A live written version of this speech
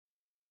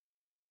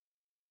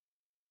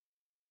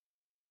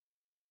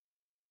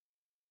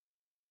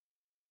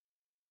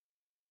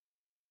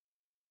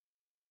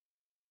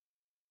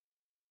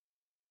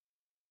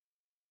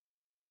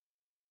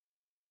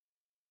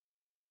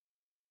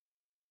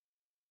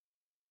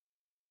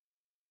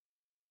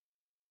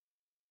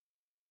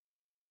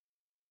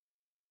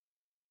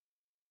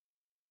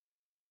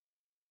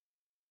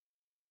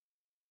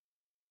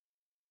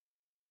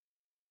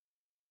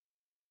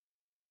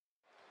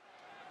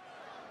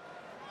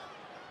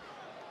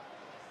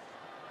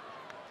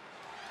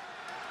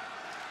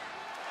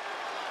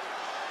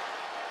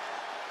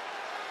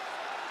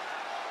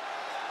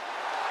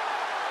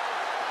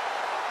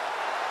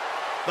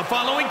The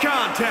following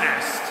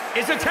contest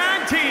is a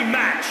tag team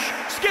match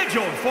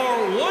scheduled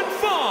for one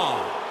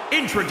fall.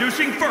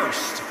 Introducing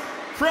first,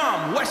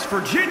 from West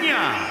Virginia,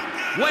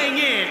 weighing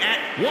in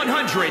at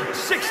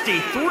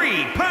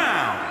 163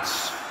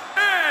 pounds,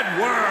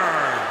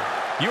 Edward.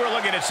 You are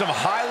looking at some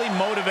highly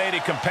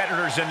motivated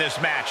competitors in this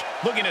match,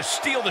 looking to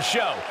steal the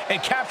show and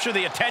capture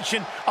the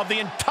attention of the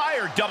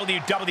entire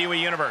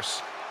WWE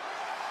Universe.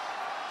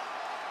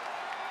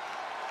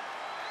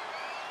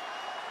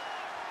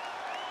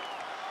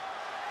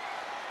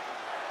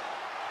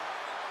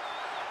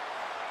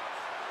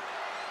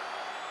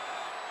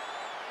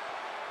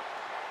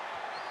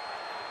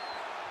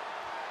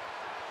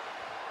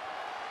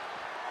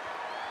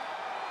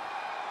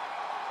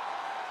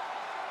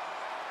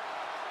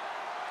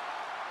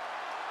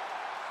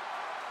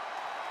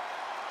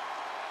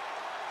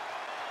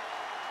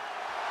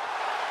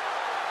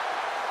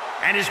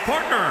 And his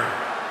partner,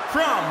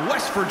 from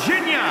West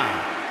Virginia,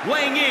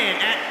 weighing in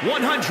at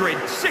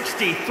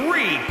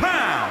 163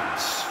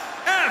 pounds,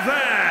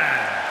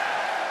 Evan.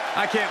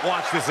 I can't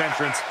watch this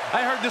entrance.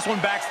 I heard this one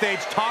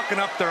backstage talking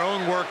up their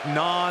own work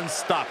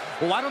non-stop.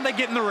 Well, why don't they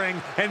get in the ring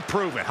and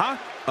prove it, huh?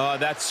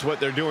 That's what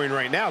they're doing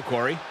right now,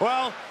 Corey.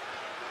 Well,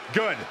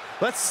 good.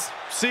 Let's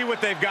see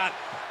what they've got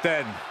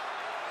then.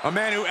 A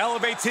man who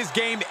elevates his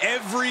game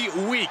every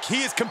week.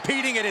 He is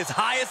competing at his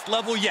highest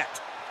level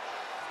yet.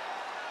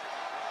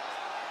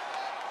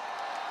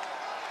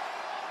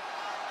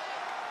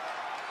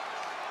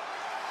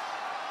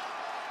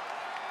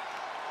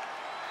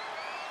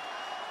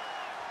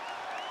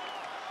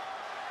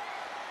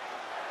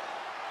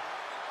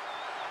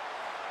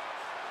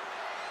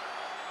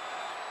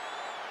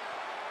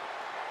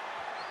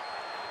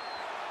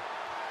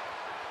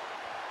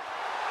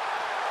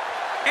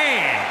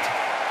 And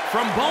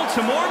from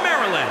Baltimore,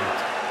 Maryland,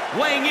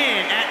 weighing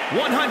in at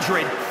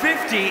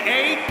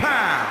 158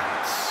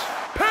 pounds,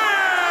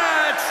 PatrickBob.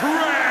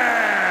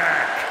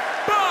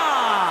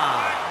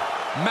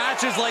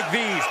 Matches like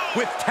these,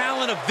 with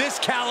talent of this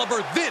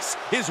caliber, this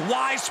is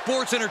why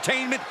sports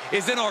entertainment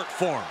is an art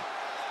form.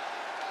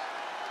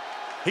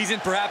 He's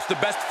in perhaps the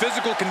best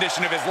physical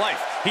condition of his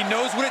life. He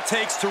knows what it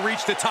takes to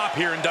reach the top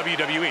here in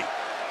WWE.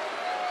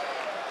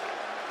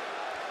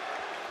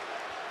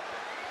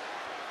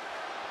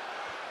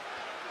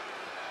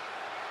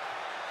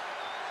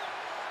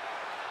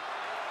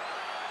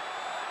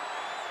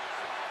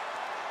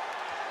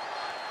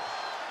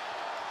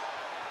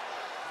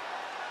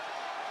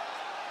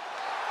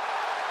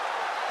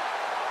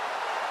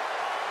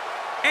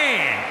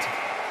 And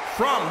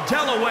from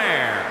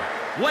Delaware,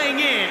 weighing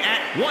in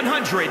at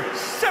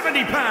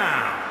 170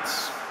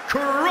 pounds,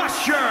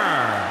 Crusher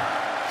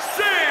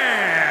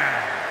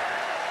Sam.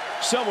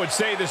 Some would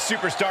say this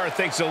superstar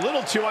thinks a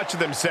little too much of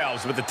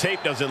themselves, but the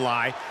tape doesn't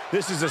lie.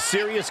 This is a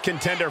serious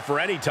contender for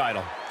any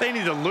title. They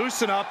need to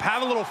loosen up,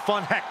 have a little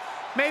fun, heck,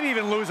 maybe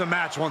even lose a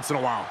match once in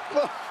a while.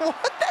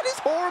 What? That is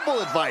horrible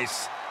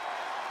advice.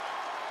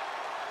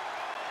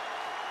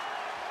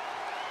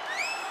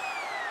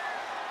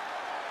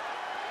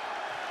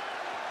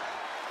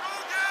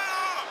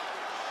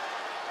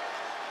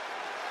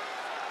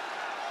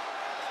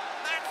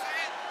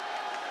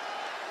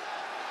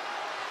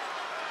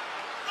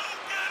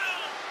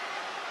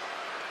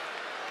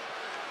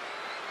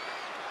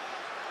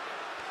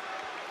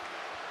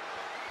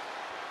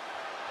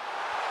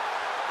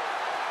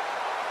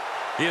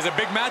 He has a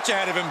big match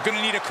ahead of him. Going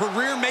to need a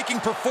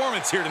career-making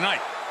performance here tonight.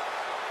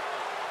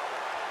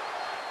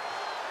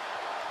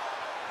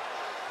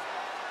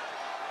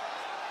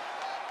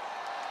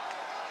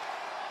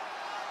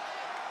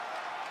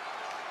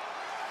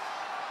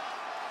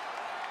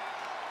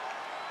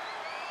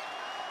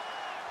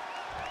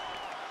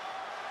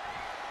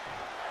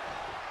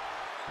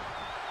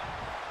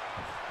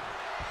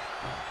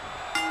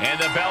 And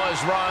the bell is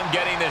rung,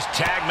 getting this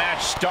tag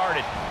match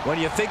started.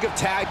 When you think of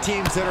tag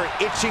teams that are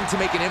itching to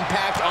make an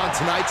impact on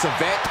tonight's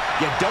event,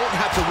 you don't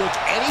have to look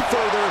any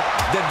further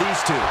than these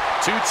two.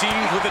 Two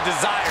teams with a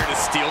desire to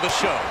steal the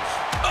show.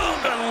 Oh,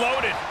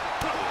 unloaded.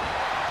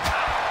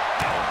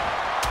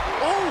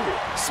 Oh,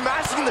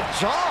 smashing the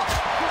jaw.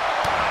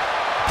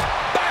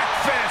 Back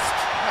fist.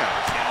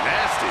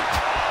 Nasty.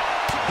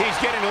 He's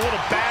getting a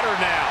little battered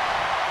now.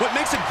 What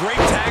makes a great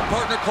tag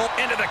partner, Cole?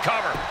 Into the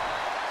cover.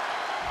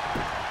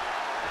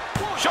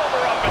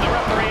 Shoulder up, and the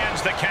referee ends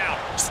the count.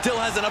 Still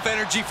has enough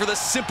energy for the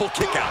simple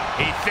kick out.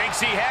 He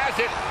thinks he has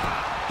it.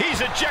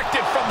 He's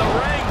ejected from the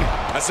ring.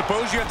 I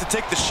suppose you have to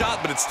take the shot,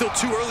 but it's still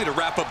too early to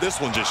wrap up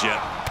this one just yet.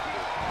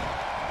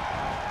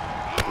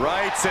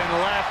 Rights and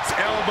lefts,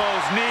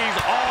 elbows, knees,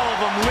 all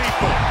of them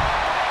lethal.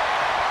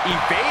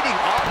 Evading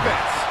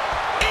offense.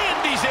 And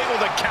he's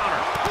able to counter.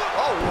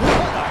 Oh,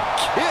 what a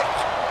kick.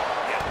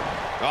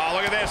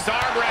 Oh, look at this,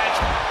 arm wrench.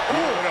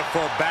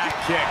 Beautiful back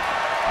kick.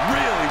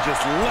 Really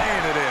just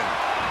laying it in.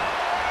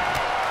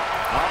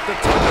 Off the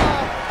top.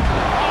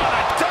 Oh,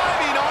 a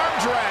diving arm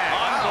drag.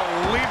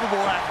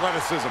 Unbelievable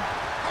athleticism.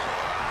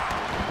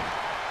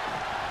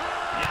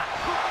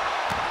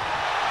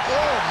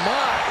 Oh,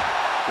 my.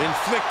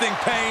 Inflicting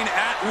pain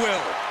at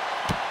will.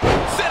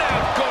 Sit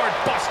out, gourd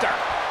buster.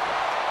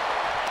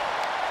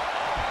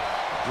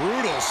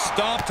 Brutal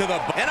stomp to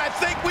the body. And I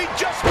think we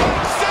just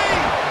might see.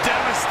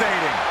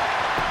 Devastating.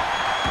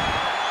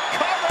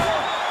 Cover.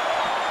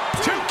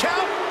 2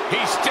 count.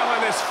 He's still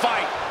in this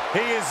fight.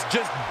 He is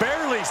just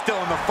barely still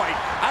in the fight.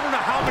 I don't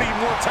know how many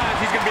more times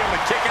he's going to be able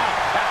to kick out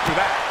after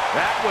that.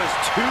 That was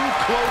too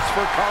close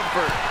for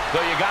comfort.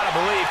 Though you got to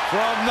believe.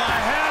 From the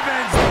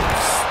heavens.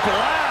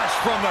 Splash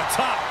from the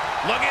top.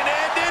 Looking to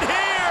end it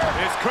here.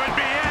 This could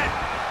be it.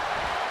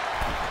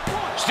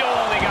 Still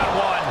only got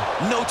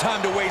 1. No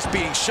time to waste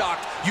being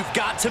shocked. You've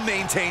got to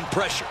maintain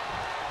pressure.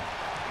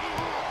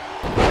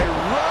 A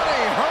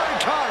running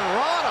hurricane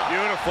rana.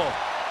 Beautiful.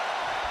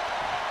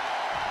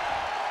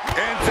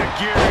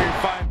 Enziguri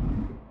finds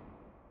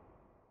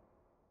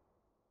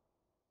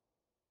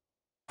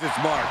its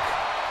mark.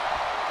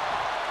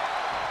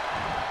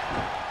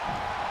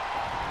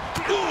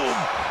 Boom.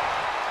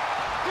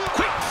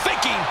 Quick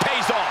thinking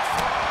pays off.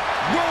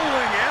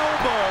 Rolling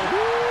elbow.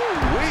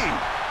 Woo-wee.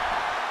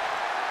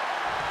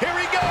 Here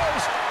he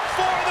goes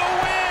for the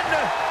win.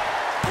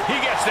 He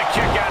gets the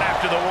kick out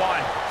after the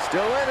 1.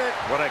 Still in it.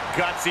 What a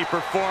gutsy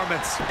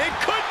performance. It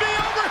could be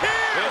over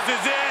here. This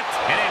is it.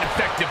 An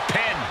ineffective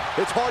pin.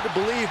 It's hard to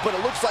believe, but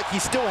it looks like he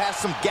still has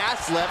some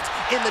gas left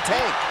in the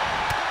tank.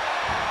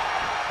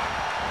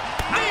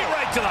 Knee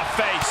right to the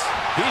face.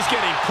 He's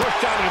getting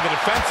pushed out into the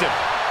defensive.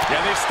 Yeah,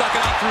 they've stuck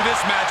it out through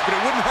this match, but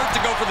it wouldn't hurt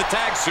to go for the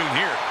tag soon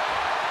here.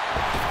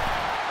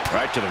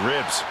 Right to the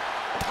ribs.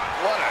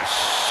 What a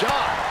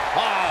shot.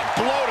 Oh,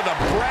 blow to the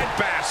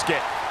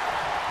breadbasket.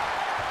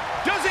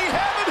 Does he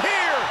have him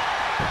here?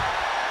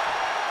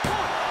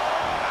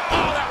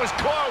 Oh, that was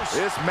close.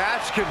 This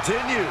match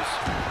continues.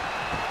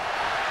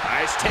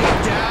 Nice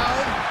takedown.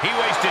 He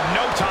wasted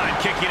no time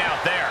kicking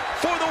out there.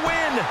 For the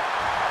win.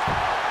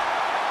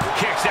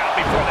 Kicks out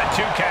before that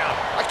 2 count.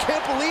 I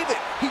can't believe it.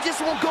 He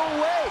just won't go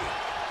away.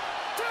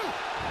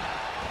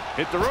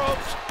 Hit the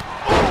ropes.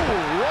 Oh,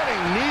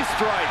 running knee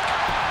strike.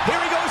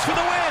 Here he goes for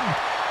the win.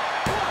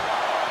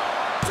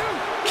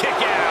 Kick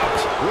out.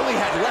 Really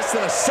had less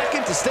than a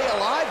second to stay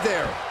alive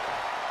there.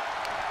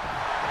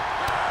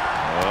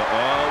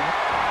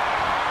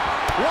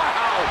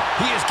 Wow.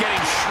 He is getting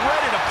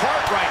shredded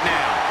apart right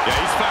now. Yeah,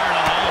 he's firing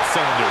on all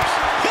cylinders.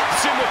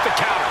 Hits him with the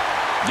counter.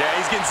 Yeah,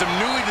 he's getting some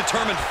newly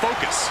determined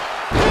focus.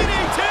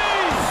 DDT.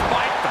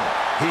 Spiked him.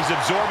 He's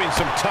absorbing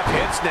some tough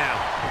hits now.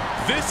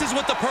 This is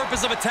what the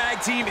purpose of a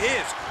tag team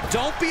is.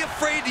 Don't be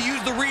afraid to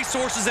use the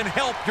resources and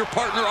help your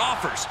partner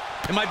offers.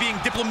 Am I being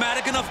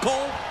diplomatic enough,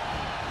 Cole?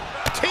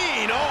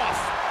 Teeing off.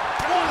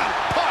 What a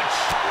punch.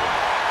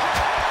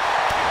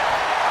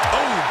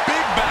 Oh,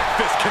 big back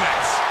fist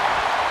connects.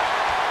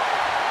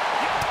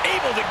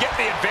 Able to get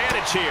the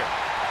advantage here.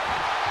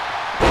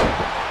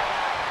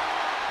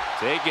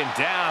 Taken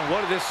down.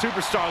 What is this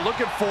superstar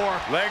looking for?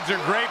 Legs are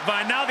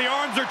grapevine. Now the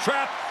arms are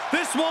trapped.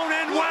 This won't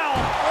end well.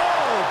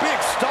 Oh, big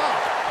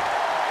stop.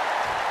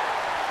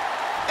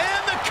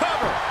 And the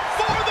cover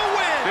for the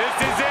win. This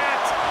is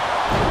it.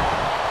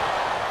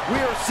 We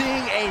are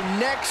seeing a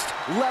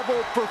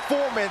next-level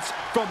performance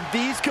from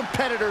these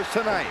competitors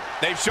tonight.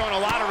 They've shown a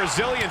lot of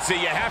resiliency.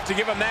 You have to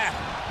give them that.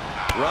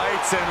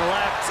 Rights and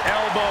lefts,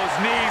 elbows,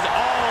 knees,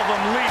 all of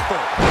them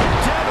lethal.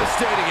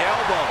 Devastating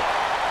elbow.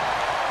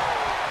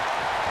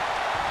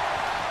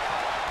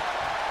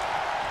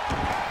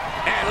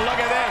 And look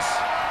at this.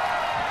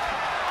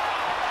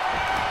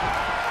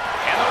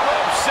 And the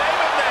rope save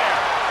him there.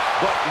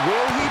 But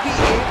will he be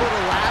able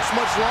to last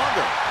much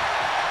longer?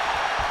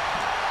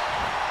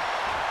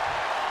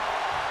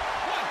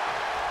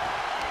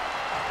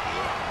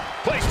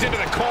 Placed into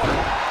the corner.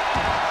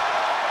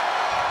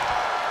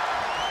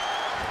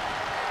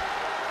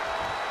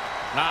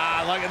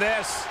 Ah, look at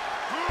this.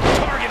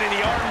 Targeting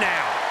the arm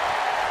now.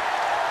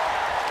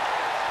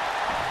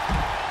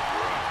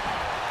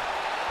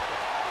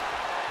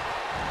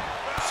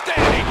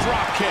 Standing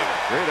drop kick.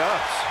 Great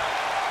ups.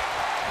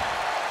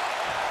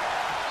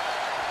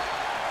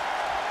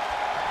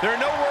 There are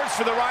no words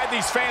for the ride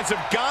these fans have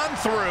gone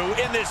through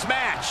in this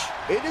match.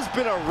 It has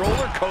been a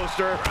roller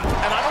coaster,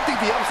 and I don't think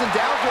the ups and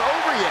downs are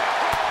over yet.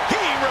 He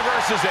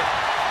reverses it.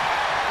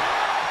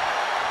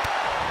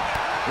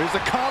 There's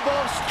a combo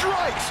of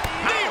strikes.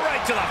 Knee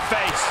right to the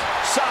face.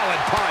 Solid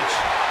punch.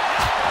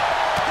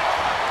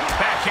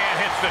 Backhand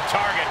hits the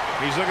target.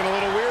 He's looking a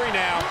little weary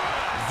now.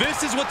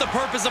 This is what the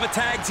purpose of a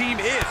tag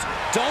team is.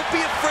 Don't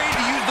be afraid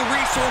to use the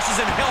resources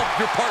and help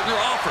your partner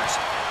offers.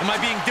 Am I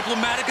being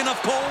diplomatic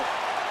enough, Cole?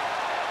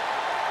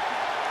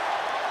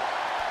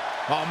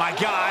 Oh, my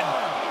God.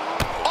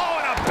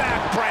 Oh, and a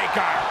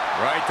backbreaker.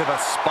 Right to the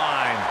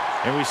spine.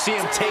 And we see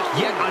him take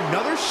yet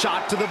another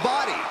shot to the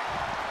body.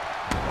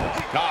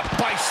 A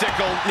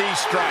bicycle knee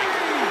strike.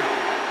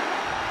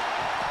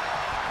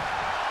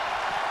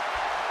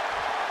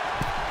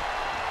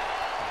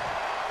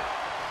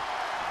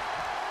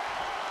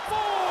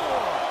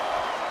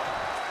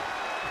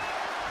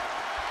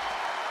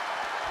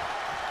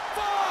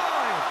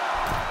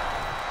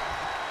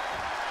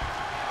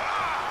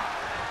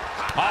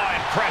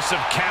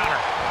 Impressive counter.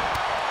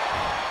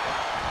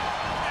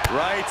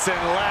 Rights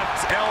and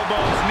lefts,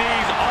 elbows,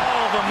 knees, all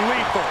of them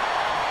lethal.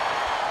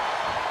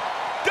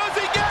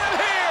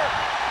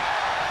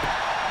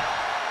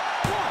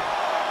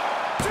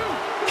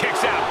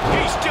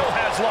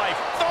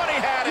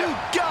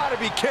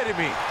 kidding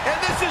me? And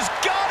this has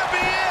got to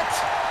be it.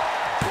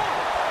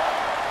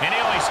 And he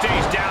only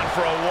stays down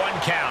for a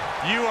 1 count.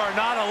 You are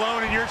not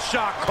alone in your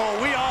shock, Cole.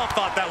 We all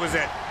thought that was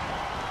it.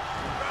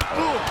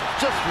 Ooh,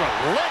 just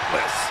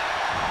relentless.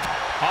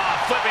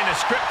 Flipping the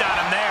script on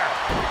him there.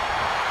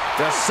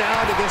 The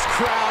sound of this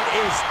crowd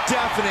is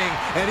deafening,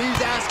 and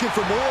he's asking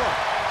for more.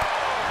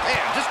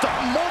 Man, just a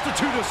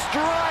multitude of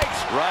strikes.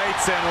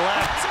 Rights and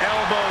lefts,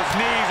 elbows,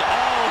 knees,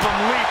 all of them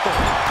lethal.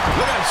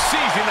 Look at him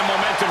seizing the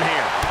momentum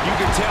here. You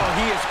can tell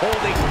he is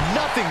holding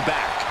nothing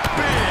back.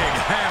 Big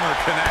hammer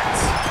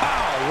connects.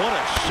 Wow, what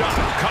a shot.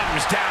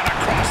 Comes down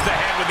across the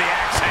head with the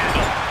axe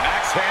handle.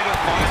 Axe handle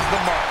finds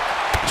the mark.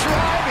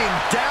 Driving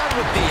down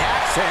with the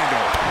axe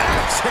handle.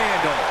 Axe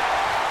handle.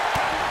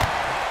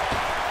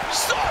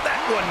 Saw that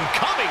one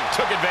coming.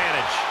 Took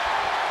advantage.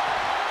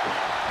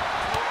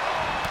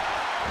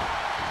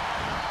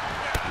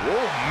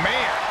 Oh,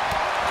 man.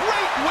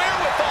 Great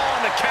wherewithal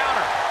on the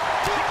counter.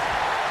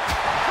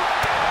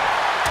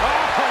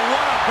 Oh,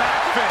 what a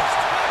back fist.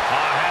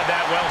 Had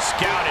that well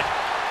scouted.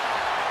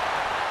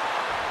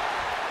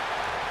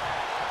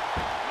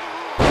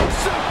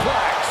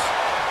 Suplex.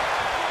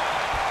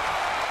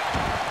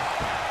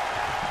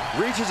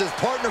 Reaches his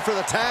partner for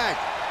the tag.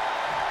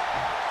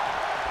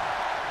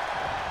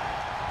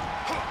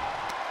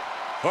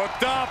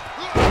 Hooked up.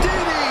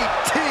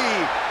 DDT.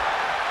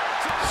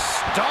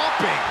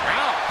 Stomping.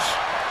 Ouch.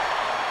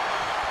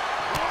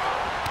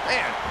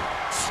 Man,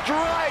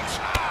 strikes.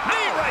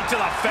 Knee right to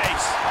the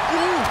face.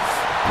 Oof.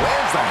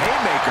 Lands the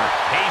haymaker.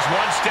 He's 1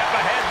 step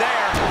ahead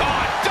there.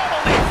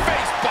 Double knee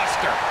face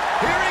buster.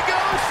 Here he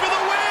goes for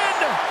the win.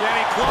 Can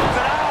he close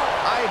it out?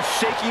 I am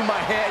shaking my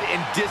head in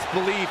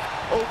disbelief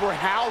over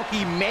how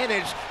he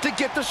managed to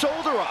get the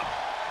shoulder up.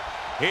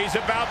 He's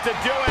about to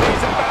do it.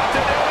 He's about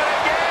to do it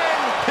again.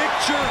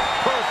 Picture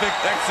perfect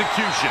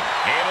execution.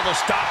 Able to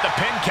stop the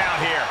pin count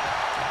here.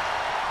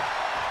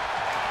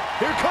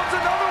 Here comes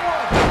another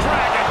one.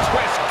 Dragon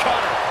twist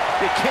cutter.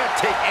 You can't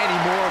take any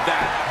more of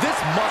that. This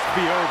must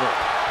be over.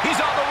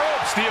 He's on the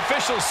ropes. The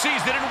official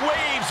sees it and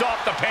waves off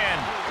the pin.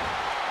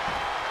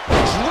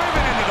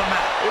 Driven into the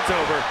mat. It's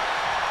over.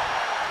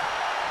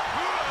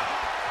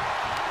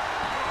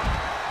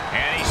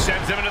 And he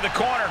sends him into the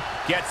corner.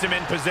 Gets him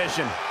in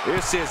position.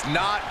 This is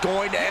not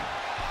going to end.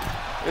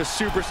 The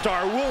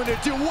superstar willing to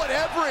do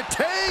whatever it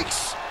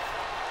takes.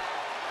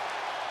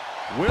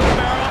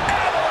 Wheelbarrow.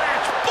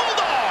 Avalanche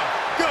Bulldog.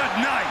 Good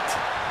night.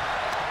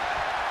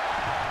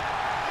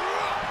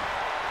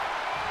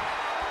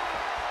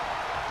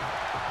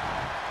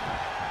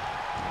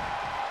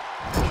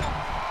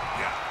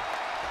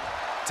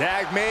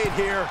 Tag made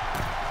here.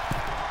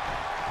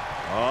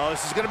 Oh,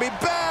 this is going to be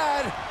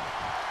bad.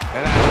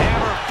 And a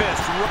hammer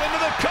fist Right into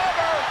the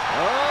cover.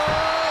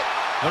 Oh,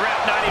 The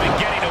ref not even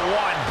getting to 1.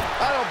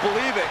 I don't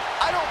believe it.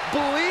 I don't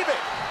believe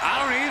it.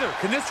 I don't either.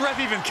 Can this ref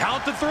even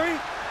count to 3?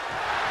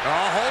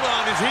 Oh, hold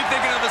on. Is he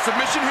thinking of a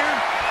submission here?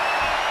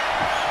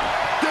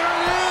 There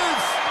it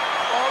is.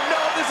 Oh,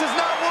 no, this is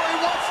not where he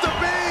wants to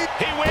be.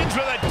 He wins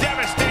with a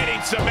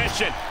devastating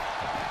submission.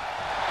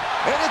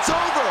 And it's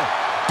over.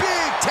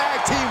 Big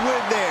tag team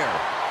win there.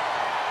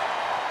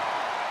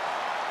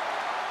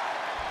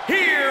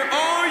 Here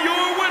are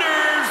your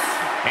winners.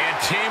 And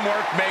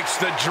teamwork makes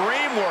the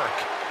dream work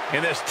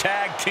in this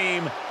tag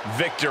team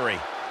victory.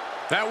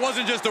 That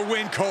wasn't just a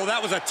win, Cole.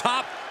 That was a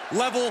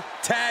top-level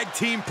tag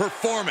team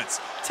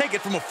performance. Take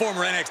it from a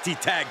former NXT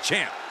tag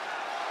champ.